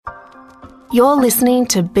You're listening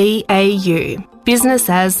to BAU, Business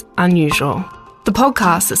as Unusual, the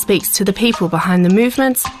podcast that speaks to the people behind the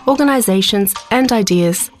movements, organisations and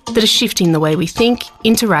ideas that are shifting the way we think,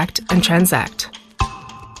 interact and transact.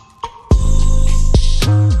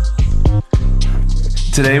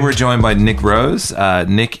 Today we're joined by Nick Rose.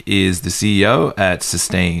 Nick is the CEO at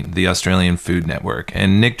Sustain, the Australian Food Network.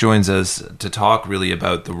 And Nick joins us to talk really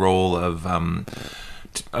about the role of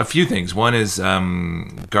a few things. One is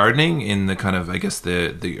gardening in the kind of, I guess,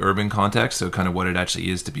 the urban context, so kind of what it actually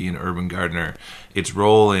is to be an urban gardener, its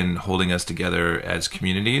role in holding us together as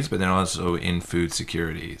communities, but then also in food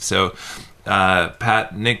security. So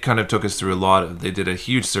Nick kind of took us through they did a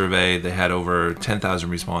huge survey. They had over 10,000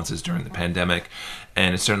 responses during the pandemic.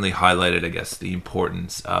 And it certainly highlighted, I guess, the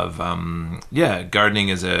importance of, gardening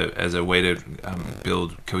as a way to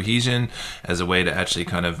build cohesion, as a way to actually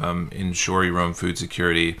kind of ensure your own food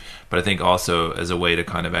security, but I think also as a way to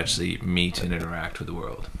kind of actually meet and interact with the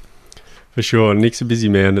world. For sure. Nick's a busy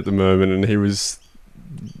man at the moment, and he was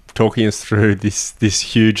talking us through this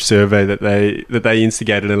huge survey that they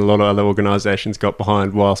instigated and a lot of other organisations got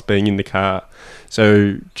behind whilst being in the car.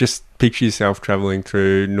 So just picture yourself travelling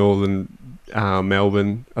through northern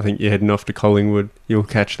Melbourne. I think you're heading off to Collingwood. You'll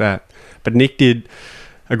catch that. But Nick did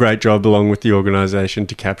a great job along with the organisation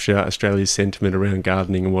to capture Australia's sentiment around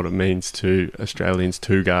gardening and what it means to Australians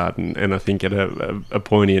to garden. And I think at a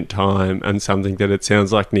poignant time, and something that it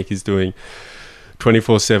sounds like Nick is doing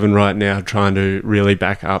 24/7 right now, trying to really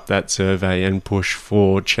back up that survey and push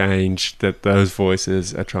for change that those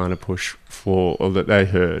voices are trying to push for, or that they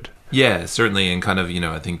heard. Yeah, certainly, and kind of,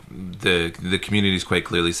 I think the community is quite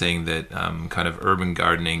clearly saying that kind of urban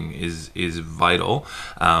gardening is vital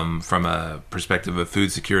from a perspective of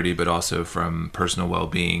food security, but also from personal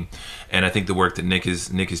well-being. And I think the work that Nick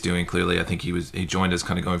is doing, clearly, I think he joined us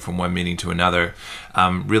kind of going from one meeting to another,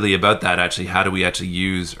 really about that. Actually, how do we actually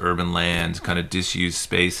use urban land, kind of disused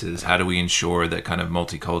spaces? How do we ensure that kind of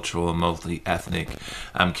multicultural and multi-ethnic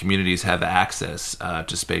communities have access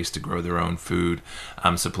to space to grow their own food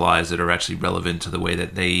supplies that are actually relevant to the way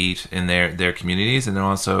that they eat in their communities, and then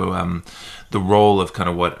also the role of kind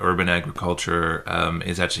of what urban agriculture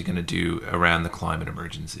is actually going to do around the climate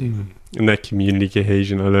emergency. And that community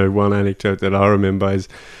cohesion. I know one anecdote that I remember is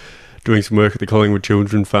doing some work at the Collingwood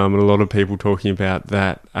Children's Farm, and a lot of people talking about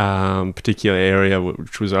that particular area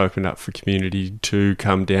which was opened up for community to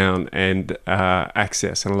come down and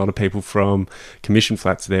access. And a lot of people from commission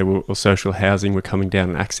flats there or social housing were coming down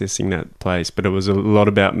and accessing that place. But it was a lot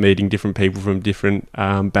about meeting different people from different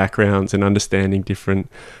backgrounds and understanding different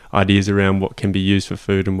ideas around what can be used for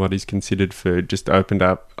food and what is considered food. Just opened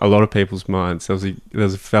up a lot of people's minds. There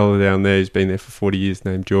was a fellow down there who's been there for 40 years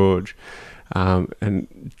named George.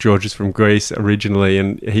 And George is from Greece originally,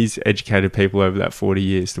 and he's educated people over that 40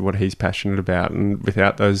 years to what he's passionate about. And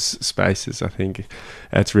without those spaces, I think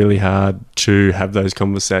it's really hard to have those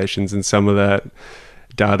conversations. And some of that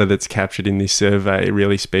data that's captured in this survey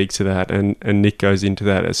really speaks to that. And Nick goes into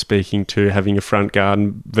that as speaking to having a front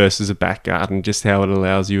garden versus a back garden, just how it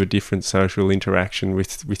allows you a different social interaction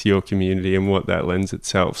with your community and what that lends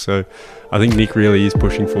itself. So I think Nick really is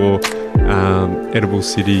pushing for edible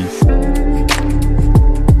cities.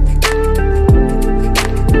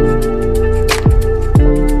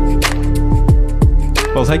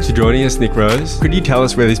 Well, thanks for joining us, Nick Rose. Could you tell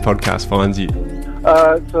us where this podcast finds you?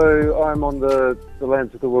 So I'm on the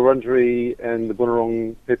lands of the Wurundjeri and the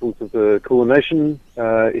Bunurong peoples of the Kulin Nation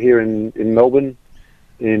here in Melbourne,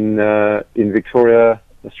 in Victoria,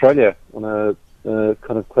 Australia, on a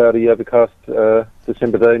kind of cloudy, overcast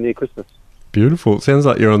December day near Christmas. Beautiful. It sounds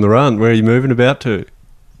like you're on the run. Where are you moving about to?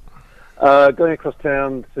 Going across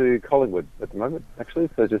town to Collingwood at the moment, actually.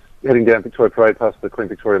 So just heading down Victoria Parade past the Queen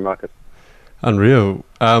Victoria Market. Unreal.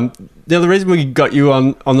 Now, the reason we got you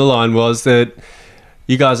on the line was that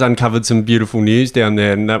you guys uncovered some beautiful news down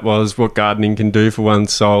there, and that was what gardening can do for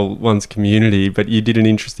one's soul, one's community, but you did an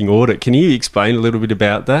interesting audit. Can you explain a little bit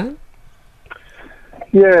about that?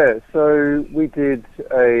 Yeah, so we did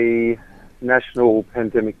a national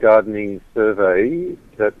pandemic gardening survey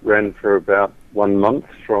that ran for about 1 month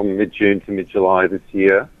from mid-June to mid-July this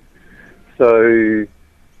year. So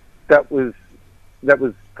that was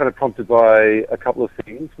kind of prompted by a couple of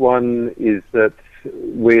things. One is that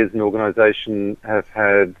we as an organisation have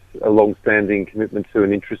had a long-standing commitment to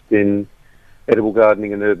and interest in edible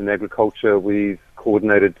gardening and urban agriculture. We've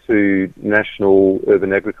coordinated 2 national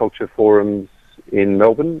urban agriculture forums in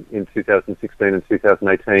Melbourne in 2016 and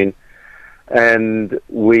 2018, and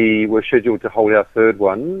we were scheduled to hold our 3rd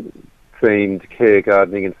one, themed Care,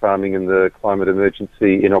 Gardening and Farming in the Climate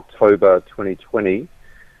Emergency, in October 2020.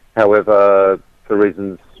 However, for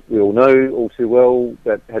reasons we all know all too well,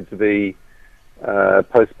 that had to be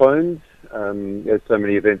postponed, as so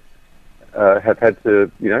many events have had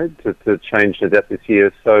to, to change and adapt this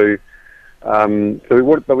year. So we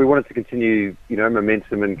wanted to continue,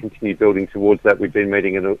 momentum and continue building towards that. We've been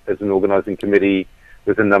meeting as an organising committee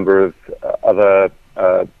with a number of other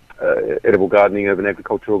edible gardening, urban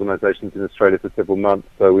agriculture organisations in Australia for several months.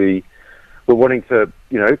 So we were wanting to,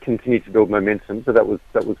 continue to build momentum. So that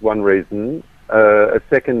was one reason. A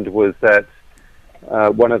second was that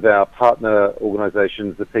one of our partner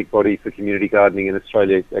organisations, the peak body for community gardening in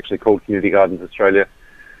Australia, actually called Community Gardens Australia,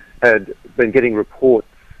 had been getting reports.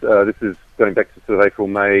 This is going back to sort of April,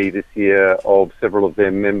 May this year, of several of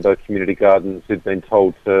their member community gardens who'd been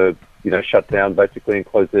told to, shut down basically and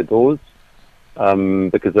close their doors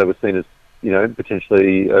because they were seen as,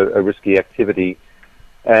 potentially a risky activity.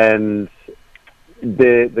 And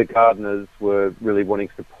the gardeners were really wanting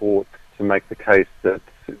support to make the case that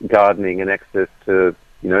gardening and access to,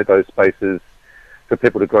 those spaces for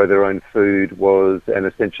people to grow their own food was an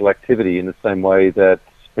essential activity in the same way that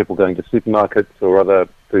people going to supermarkets or other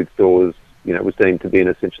food stores, was deemed to be an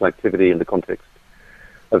essential activity in the context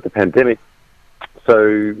of the pandemic.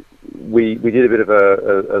 So we did a bit of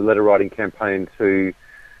a letter writing campaign to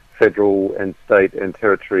federal and state and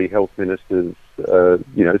territory health ministers,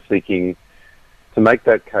 seeking to make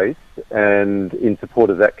that case. And in support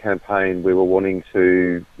of that campaign, we were wanting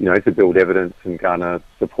to, to build evidence and garner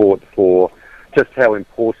support for just how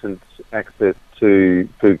important access to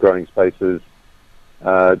food growing spaces,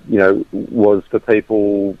 was for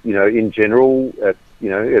people, in general, at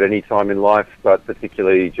any time in life, but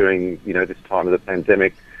particularly during, this time of the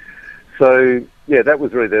pandemic. So, yeah, that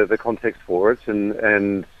was really the context for it.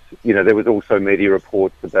 And there was also media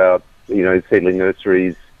reports about, seedling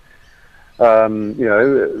nurseries,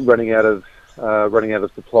 running out of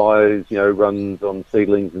supplies, runs on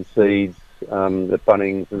seedlings and seeds at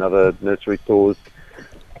Bunnings and other nursery stores.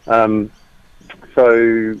 So,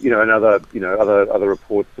 and other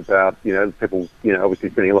reports about, people, obviously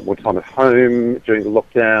spending a lot more time at home during the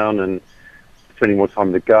lockdown and spending more time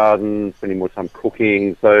in the garden, spending more time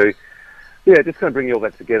cooking. So, yeah, just kind of bringing all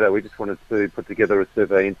that together. We just wanted to put together a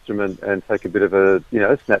survey instrument and take a bit of a,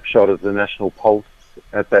 snapshot of the national pulse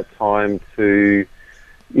at that time to,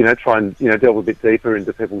 try and, delve a bit deeper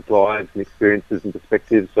into people's lives and experiences and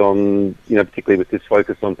perspectives on, particularly with this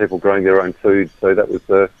focus on people growing their own food. So that was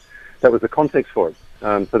the context for it.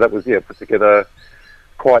 So that was, put together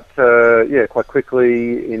quite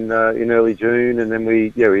quickly in early June, and then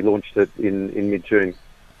we launched it in mid-June.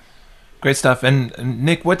 Great stuff. And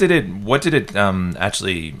Nick, what did it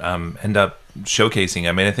actually end up showcasing?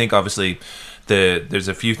 I mean, I think obviously there's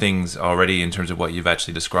a few things already in terms of what you've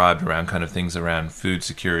actually described around kind of things around food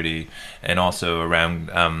security and also around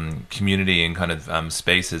community and kind of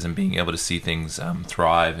spaces and being able to see things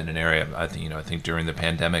thrive in an area. I think during the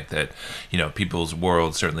pandemic that people's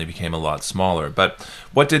world certainly became a lot smaller. But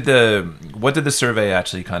what did the survey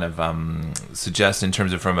actually kind of suggest in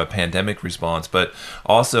terms of from a pandemic response? But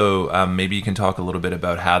also maybe you can talk a little bit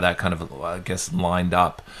about how that kind of I guess lined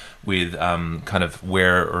up with kind of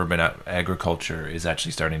where urban agriculture is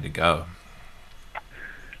actually starting to go.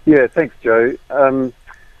 Yeah, thanks, Joe.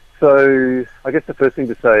 So I guess the first thing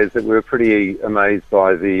to say is that we were pretty amazed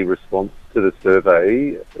by the response to the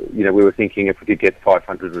survey. We were thinking if we could get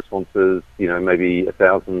 500 responses, maybe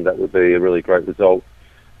 1,000, that would be a really great result.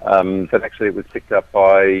 But actually it was picked up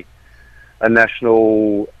by a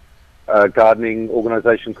national gardening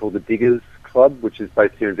organisation called the Diggers Club, which is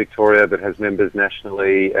based here in Victoria but has members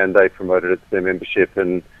nationally, and they promoted it to their membership.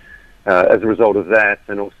 And as a result of that,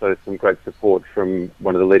 and also some great support from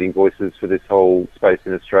one of the leading voices for this whole space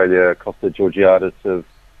in Australia, Costa Georgiadis of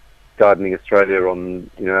Gardening Australia on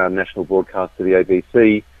our national broadcast to the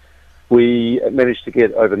ABC, we managed to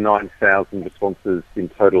get over 9,000 responses in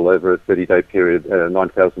total over a 30-day period,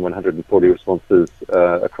 9,140 responses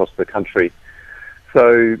across the country.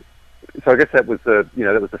 So I guess that was that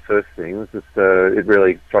was the first thing. It was just it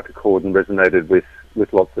really struck a chord and resonated with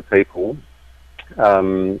lots of people,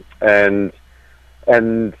 and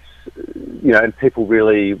people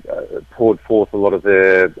really poured forth a lot of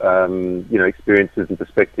their experiences and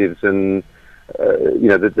perspectives, and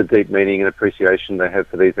the deep meaning and appreciation they have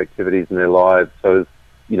for these activities in their lives. So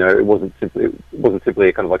it wasn't simply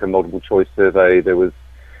a kind of like a multiple choice survey. There was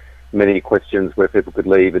many questions where people could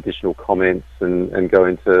leave additional comments and go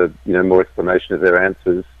into more explanation of their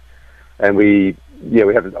answers. And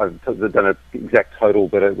I've done an exact total,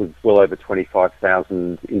 but it was well over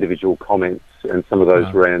 25,000 individual comments, and some of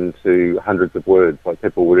those ran to hundreds of words. Like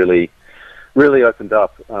people were really opened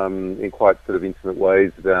up in quite sort of intimate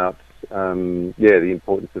ways about the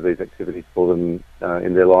importance of these activities for them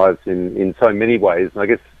in their lives in so many ways. And I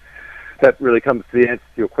guess that really comes to the answer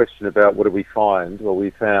to your question about what do we find. Well,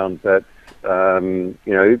 we found that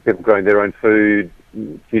people growing their own food,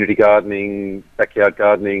 community gardening, backyard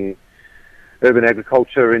gardening, urban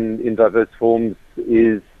agriculture in diverse forms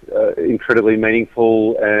is incredibly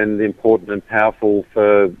meaningful and important and powerful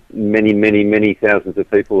for many, many, many thousands of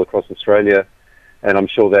people across Australia. And I'm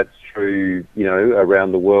sure that's true,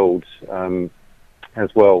 around the world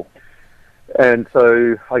as well. And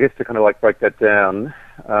so I guess to kind of break that down,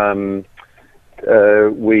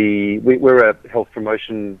 we're a health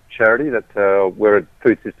promotion charity that we're a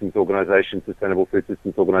food systems organisation, sustainable food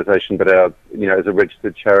systems organisation, but as a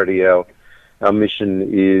registered charity, our mission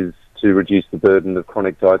is to reduce the burden of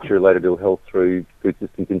chronic dietary related ill health through food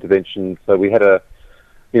systems intervention. So we had a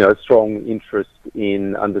strong interest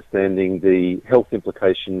in understanding the health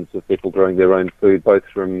implications of people growing their own food, both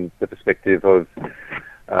from the perspective of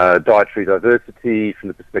dietary diversity, from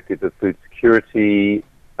the perspective of food security,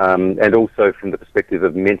 and also from the perspective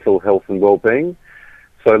of mental health and well-being.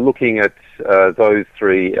 So looking at those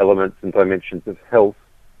three elements and dimensions of health,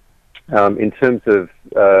 in terms of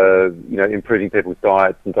improving people's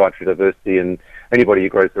diets and dietary diversity, and anybody who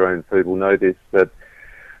grows their own food will know this, that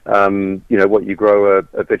what you grow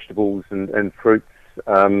are vegetables and fruits,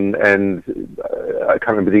 and I can't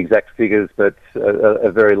remember the exact figures, but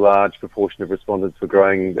a very large proportion of respondents were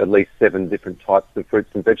growing at least 7 different types of fruits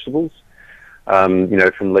and vegetables,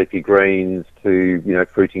 from leafy greens to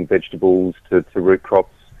fruiting vegetables to root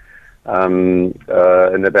crops, and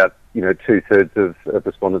about 2/3 of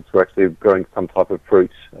respondents were actually growing some type of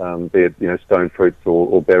fruit, be it stone fruits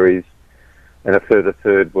or berries, and a further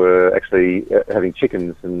third were actually having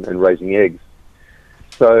chickens and raising eggs.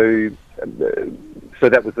 So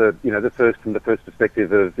that was the first from the first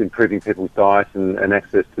perspective of improving people's diet and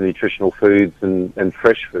access to nutritional foods and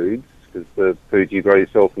fresh foods, because the food you grow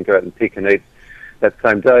yourself and go out and pick and eat that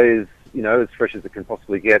same day is as fresh as it can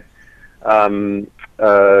possibly get.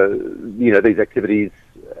 These activities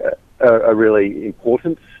are really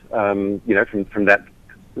important, from that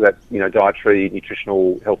dietary,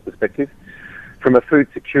 nutritional health perspective. From a food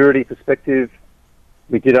security perspective,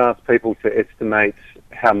 we did ask people to estimate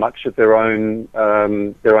how much of their own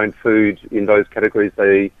food in those categories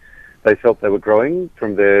they felt they were growing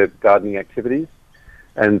from their gardening activities.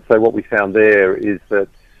 And so what we found there is that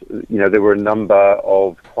there were a number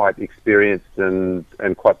of quite experienced and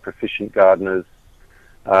quite proficient gardeners,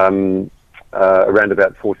 around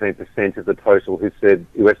about 14% of the total, who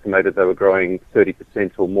estimated they were growing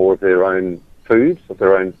 30% or more of their own food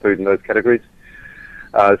in those categories.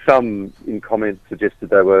 Some in comments suggested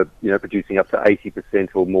they were, producing up to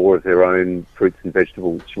 80% or more of their own fruits and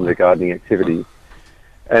vegetables from their gardening activity.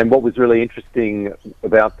 And what was really interesting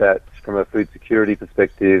about that from a food security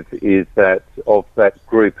perspective is that of that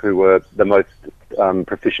group who were the most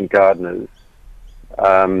proficient gardeners,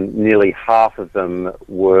 nearly half of them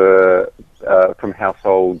were from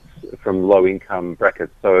households from low-income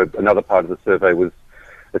brackets. So another part of the survey was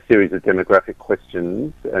a series of demographic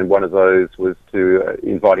questions, and one of those was to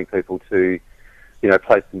inviting people to,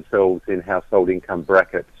 place themselves in household income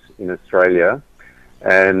brackets in Australia.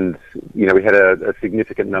 And, we had a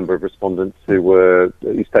significant number of respondents who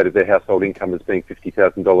stated their household income as being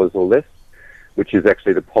 $50,000 or less, which is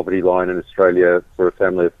actually the poverty line in Australia for a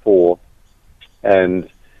family of 4. And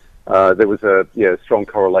there was a strong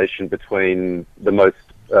correlation between the most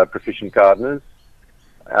proficient gardeners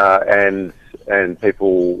and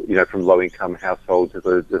people from low income households. As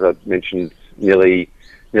I mentioned, nearly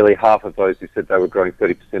half of those who said they were growing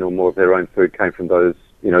 30% or more of their own food came from those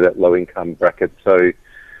that low income bracket. So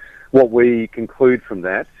what we conclude from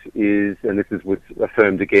that is, and this was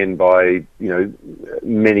affirmed again by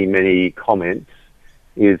many comments,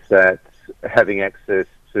 is that having access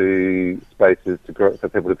to spaces for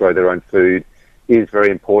people to grow their own food is very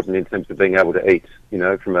important in terms of being able to eat,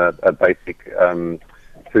 from a basic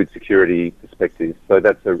food security perspective. So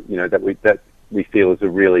that's that we feel is a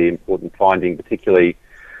really important finding, particularly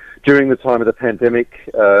during the time of the pandemic,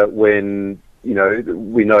 when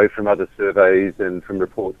we know from other surveys and from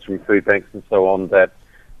reports from food banks and so on that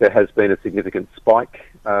there has been a significant spike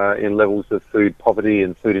in levels of food poverty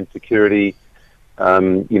and food insecurity.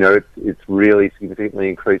 It's really significantly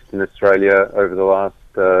increased in Australia over the last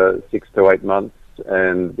 6 to 8 months,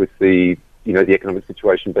 and with the the economic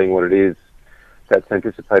situation being what it is, that's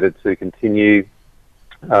anticipated to continue.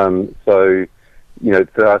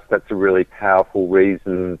 For us, that's a really powerful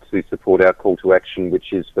reason to support our call to action,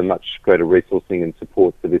 which is for much greater resourcing and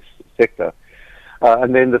support for this sector.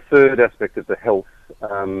 And then the third aspect of the health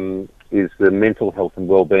is the mental health and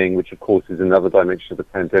well-being, which of course is another dimension of the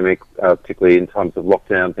pandemic, particularly in times of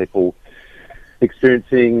lockdown, people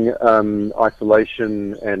experiencing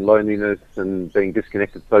isolation and loneliness and being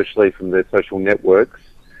disconnected socially from their social networks.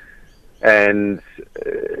 And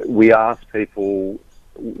we asked people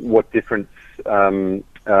what difference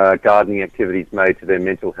gardening activities made to their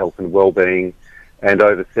mental health and well-being, and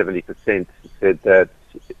over 70% said that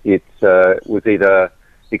it was either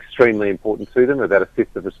extremely important to them. About a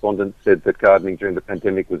fifth of respondents said that gardening during the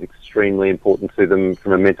pandemic was extremely important to them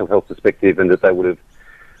from a mental health perspective, and that they would have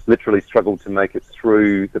literally struggled to make it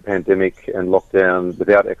through the pandemic and lockdown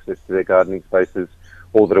without access to their gardening spaces,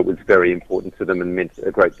 or that it was very important to them and meant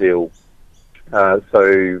a great deal.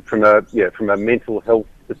 So from a mental health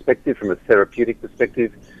perspective, from a therapeutic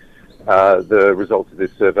perspective, the results of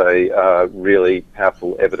this survey are really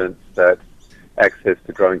powerful evidence that access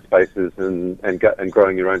to growing spaces and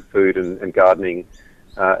growing your own food and gardening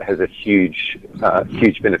has a huge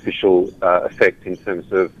beneficial effect in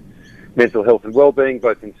terms of mental health and well-being,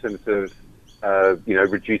 both in terms of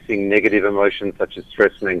reducing negative emotions such as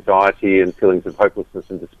stress and anxiety and feelings of hopelessness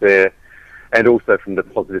and despair, and also from the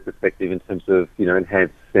positive perspective in terms of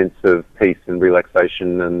enhanced sense of peace and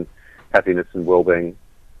relaxation and happiness and well-being.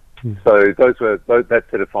 So that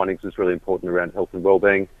set of findings was really important around health and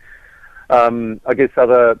well-being. I guess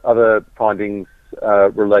other findings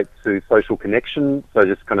relate to social connection. So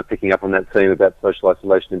just kind of picking up on that theme about social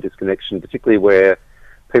isolation and disconnection, particularly where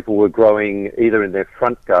people were growing either in their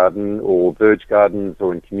front garden or verge gardens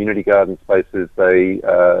or in community garden spaces. They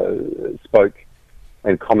spoke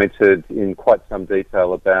and commented in quite some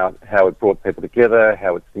detail about how it brought people together,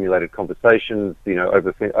 how it stimulated conversations,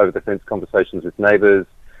 over the fence conversations with neighbours,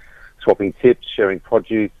 swapping tips, sharing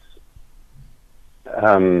produce,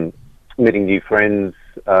 meeting new friends,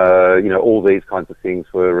 all these kinds of things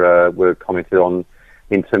were commented on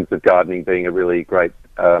in terms of gardening being a really great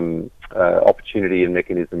opportunity and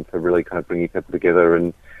mechanism for really kind of bringing people together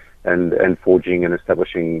and forging and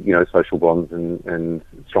establishing social bonds and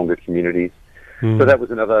stronger communities. So that was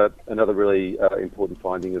another really important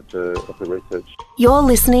finding of the research. You're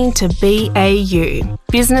listening to BAU,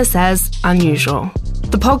 Business as Unusual,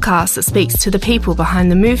 the podcast that speaks to the people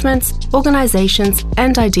behind the movements, organisations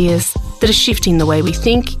and ideas that are shifting the way we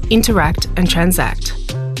think, interact and transact.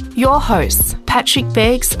 Your hosts, Patrick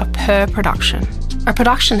Beggs of Per Production, a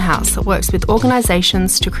production house that works with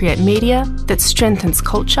organisations to create media that strengthens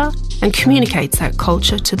culture and communicates that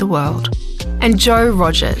culture to the world. And Joe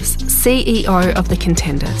Rogers, CEO of The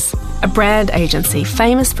Contenders, a brand agency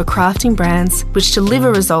famous for crafting brands which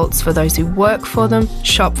deliver results for those who work for them,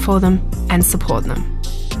 shop for them and support them.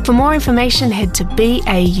 For more information, head to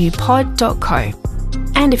baupod.co.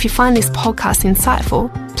 And if you find this podcast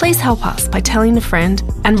insightful, please help us by telling a friend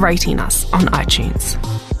and rating us on iTunes.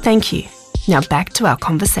 Thank you. Now back to our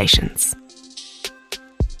conversations.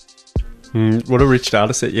 What a rich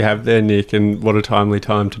data set you have there, Nick, and what a timely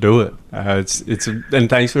time to do it. And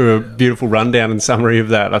thanks for a beautiful rundown and summary of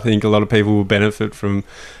that. I think a lot of people will benefit from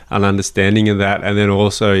an understanding of that, and then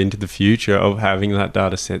also into the future of having that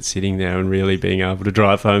data set sitting there and really being able to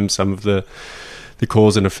drive home some of the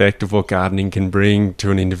cause and effect of what gardening can bring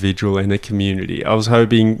to an individual and a community. I was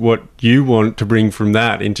hoping what you want to bring from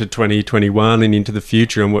that into 2021 and into the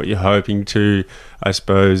future, and what you're hoping to, I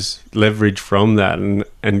suppose, leverage from that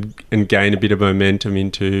and gain a bit of momentum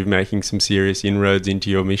into making some serious inroads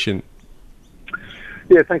into your mission.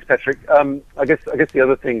 Yeah, thanks, Patrick. I guess the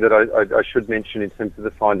other thing that I should mention in terms of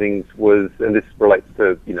the findings was, and this relates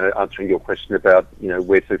to answering your question about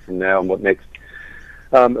where to from now and what next.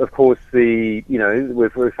 Of course,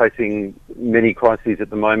 we're facing many crises at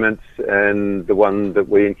the moment, and the one that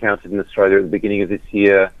we encountered in Australia at the beginning of this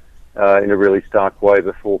year, in a really stark way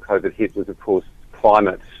before COVID hit, was of course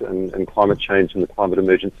climate and climate change and the climate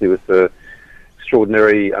emergency with the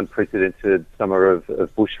extraordinary, unprecedented summer of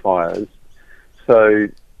bushfires. So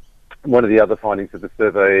one of the other findings of the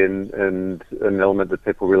survey and an element that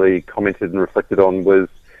people really commented and reflected on was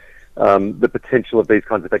the potential of these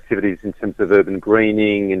kinds of activities in terms of urban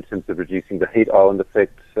greening, in terms of reducing the heat island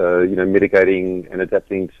effect, mitigating and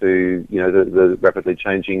adapting to the rapidly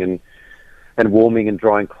changing and warming and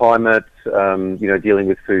drying climate, dealing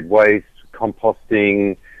with food waste,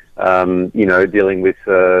 composting, dealing with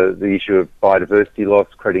the issue of biodiversity loss,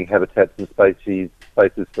 creating habitats and spaces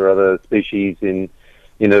for other species in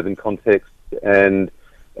urban contexts, and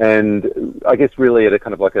I guess really at a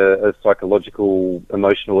kind of like a psychological,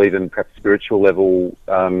 emotional, even perhaps spiritual level,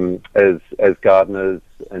 as gardeners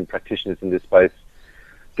and practitioners in this space,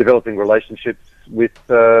 developing relationships with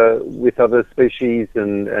other species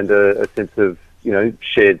and a sense of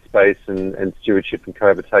shared space and stewardship and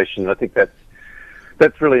cohabitation. I think that's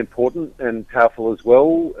really important and powerful as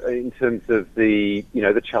well in terms of the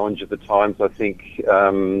challenge of the times. I think,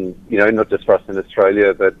 not just for us in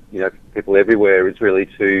Australia, but, people everywhere, is really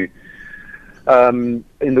to, in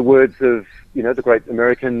the words of, the great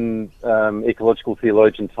American ecological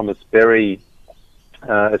theologian Thomas Berry,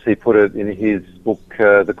 as he put it in his book,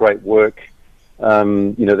 The Great Work,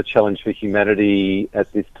 the challenge for humanity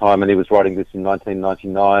at this time, and he was writing this in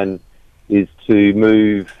 1999, is to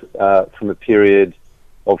move from a period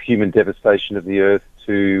of human devastation of the earth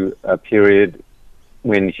to a period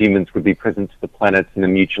when humans would be present to the planet in a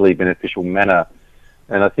mutually beneficial manner.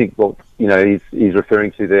 And I think what he's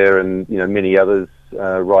referring to there, and many others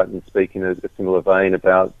write and speak in a similar vein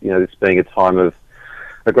about this being a time of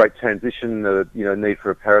a great transition, need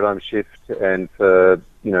for a paradigm shift, and for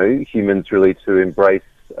humans really to embrace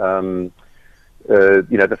the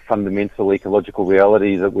fundamental ecological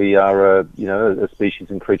reality that we are a species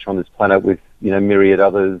and creature on this planet with myriad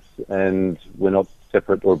others, and we're not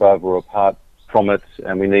separate or above or apart from it,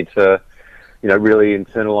 and we need to really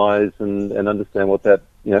internalize and understand what that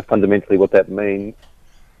fundamentally what that means.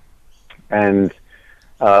 And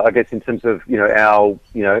I guess in terms of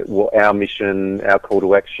our mission, our call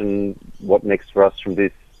to action, what next for us from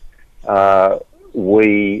this,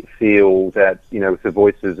 we feel that with the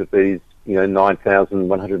voices of these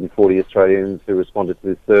 9,140 Australians who responded to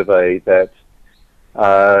this survey, that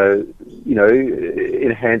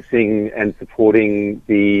enhancing and supporting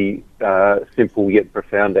the simple yet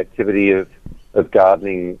profound activity of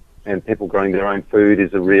gardening and people growing their own food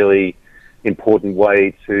is a really important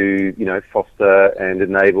way to foster and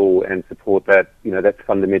enable and support that that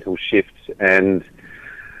fundamental shift and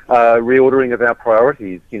reordering of our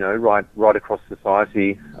priorities, right across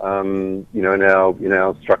society, in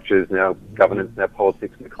our structures, in our governance, in our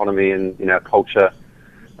politics and economy, and in our culture,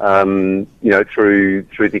 through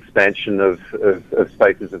the expansion of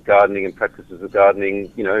spaces of gardening and practices of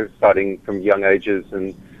gardening, starting from young ages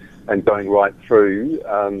and going right through.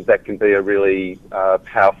 That can be a really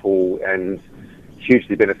powerful and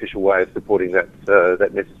hugely beneficial way of supporting that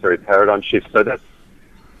necessary paradigm shift. So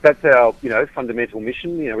that's our fundamental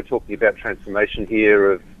mission. We're talking about transformation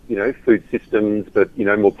here of food systems, but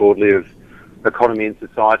more broadly of economy and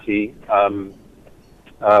society. And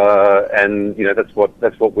that's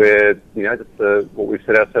what we're what we've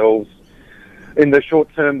set ourselves. In the short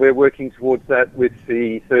term, we're working towards that with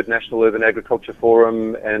the third National Urban Agriculture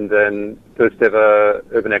Forum and then first ever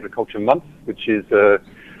Urban Agriculture Month, which is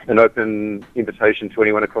an open invitation to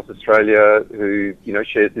anyone across Australia who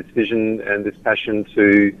shares this vision and this passion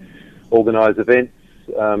to organise events,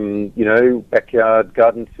 backyard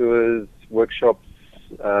garden tours, workshops,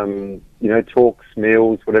 talks,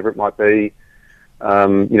 meals, whatever it might be.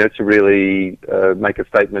 To really make a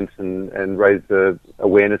statement and raise the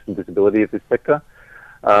awareness and visibility of this sector.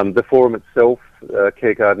 The forum itself,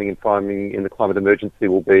 Care Gardening and Farming in the Climate Emergency,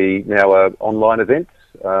 will be now an online event,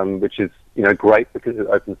 which is great because it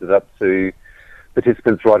opens it up to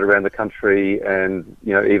participants right around the country and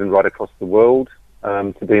even right across the world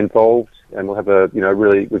to be involved. And we'll have a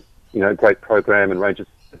really great program and range of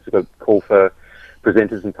call for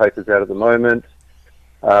presenters and papers out at the moment.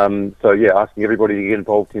 Asking everybody to get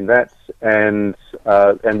involved in that, and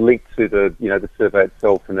linked to the survey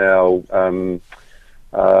itself and our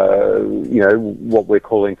what we're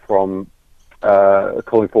calling for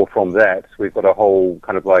from that. We've got a whole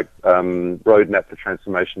kind of roadmap for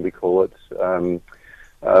transformation. We call it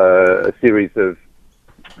a series of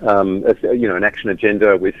an action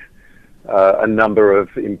agenda with a number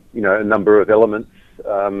of elements.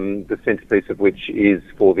 The centrepiece of which is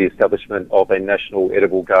for the establishment of a national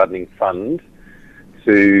edible gardening fund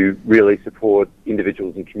to really support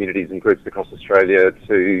individuals and communities and groups across Australia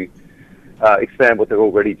to expand what they're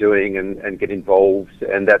already doing and get involved.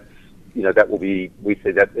 And that's, that will be, we see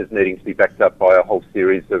that as needing to be backed up by a whole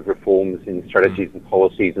series of reforms in strategies and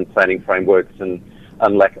policies and planning frameworks and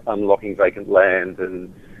unlocking vacant land.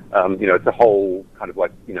 And, it's a whole kind of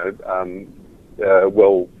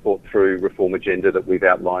well thought through reform agenda that we've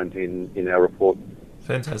outlined in our report.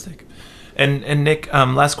 Fantastic. And Nick,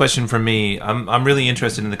 last question from me. I'm really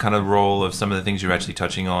interested in the kind of role of some of the things you're actually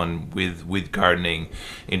touching on with gardening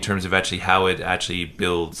in terms of actually how it actually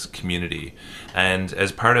builds community. And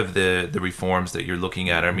as part of the reforms that you're looking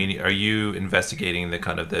at, I mean, are you investigating the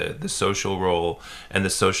kind of the social role and the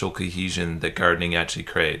social cohesion that gardening actually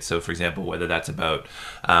creates? So, for example, whether that's about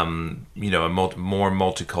a more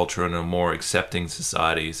multicultural and a more accepting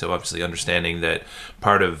society. So, obviously, understanding that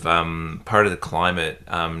part of the climate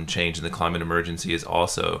change and the climate emergency is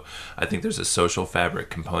also, I think, there's a social fabric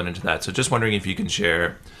component to that. So, just wondering if you can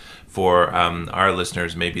share for our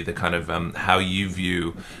listeners, maybe the kind of how you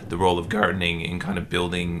view the role of gardening in kind of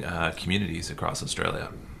building communities across Australia.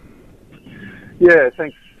 Yeah,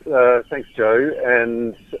 thanks, Joe.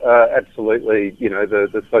 And absolutely,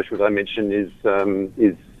 the social dimension is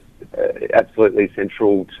absolutely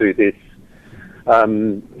central to this.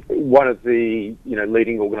 One of the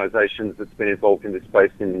leading organisations that's been involved in this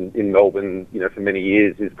space in Melbourne, for many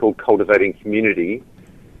years, is called Cultivating Community.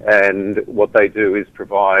 And what they do is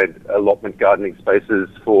provide allotment gardening spaces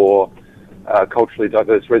for culturally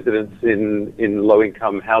diverse residents in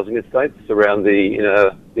low-income housing estates around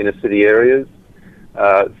the inner city areas.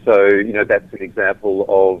 So that's an example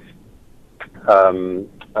of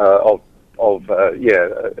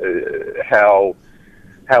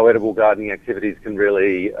how edible gardening activities can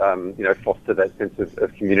really foster that sense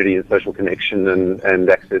of community and social connection and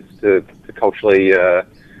access to culturally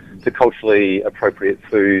appropriate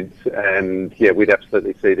foods. And we'd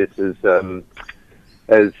absolutely see this as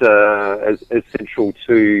central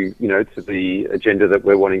to to the agenda that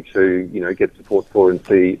we're wanting to get support for and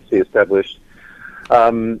see established.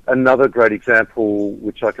 Another great example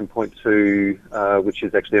which I can point to, which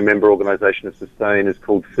is actually a member organisation of Sustain, is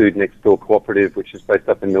called Food Next Door Cooperative, which is based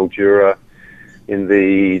up in Mildura in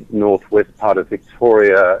the northwest part of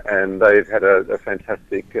Victoria, and they've had a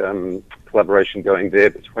fantastic collaboration going there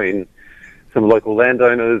between some local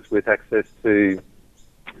landowners with access to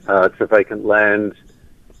vacant land,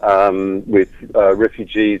 with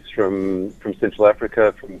refugees from Central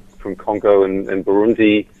Africa, from Congo and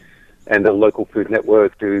Burundi, and a local food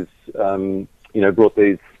network who's brought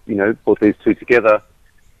these two together,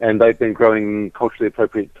 and they've been growing culturally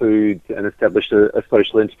appropriate foods and established a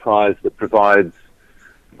social enterprise that provides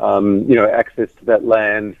access to that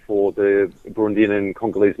land for the Burundian and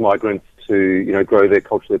Congolese migrants to grow their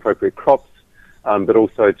culturally appropriate crops, but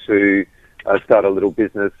also to start a little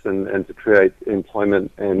business and to create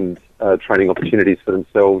employment and training opportunities for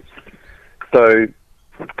themselves. So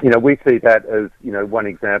we see that as one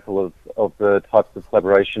example of the types of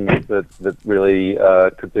collaborations that really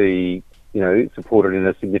could be supported in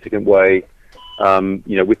a significant way,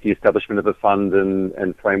 with the establishment of a fund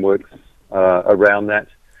and frameworks around that.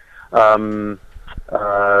 There's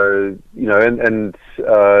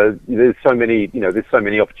so many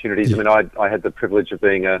opportunities. I mean, I had the privilege of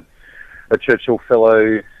being a Churchill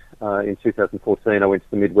Fellow in 2014. I went to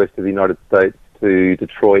the Midwest of the United States, to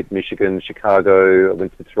Detroit, Michigan, Chicago. I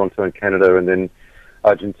went to Toronto in Canada, and then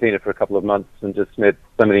Argentina for a couple of months, and just met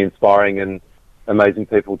so many inspiring and amazing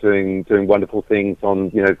people doing wonderful things on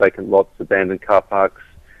vacant lots, abandoned car parks,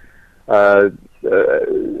 and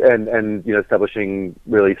establishing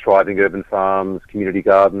really thriving urban farms, community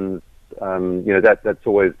gardens. That's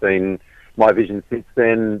always been my vision since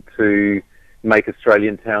then, to make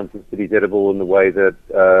Australian towns and cities edible in the way that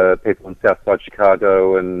people in Southside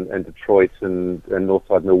Chicago and Detroit and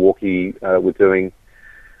Northside Milwaukee were doing.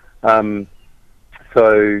 The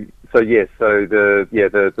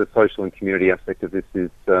social and community aspect of this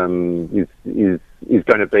is going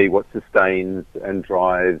to be what sustains and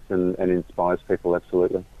drives and inspires people.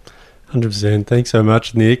 Absolutely. 100%. Thanks so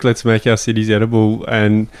much, Nick. Let's make our cities edible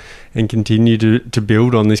and continue to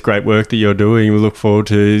build on this great work that you're doing. We look forward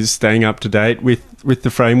to staying up to date with the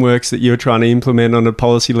frameworks that you're trying to implement on a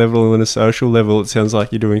policy level and a social level. It sounds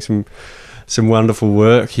like you're doing some wonderful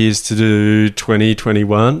work. Here's to do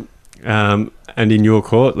 2021. And in your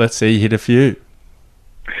court, let's see you hit a few.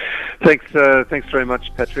 Thanks very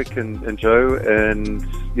much, Patrick and Joe, and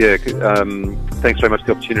thanks very much for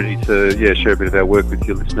the opportunity to share a bit of our work with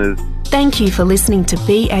your listeners. Thank you for listening to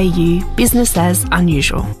BAU Business as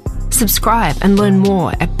Unusual. Subscribe and learn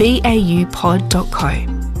more at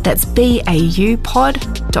baupod.co. That's baupod.co.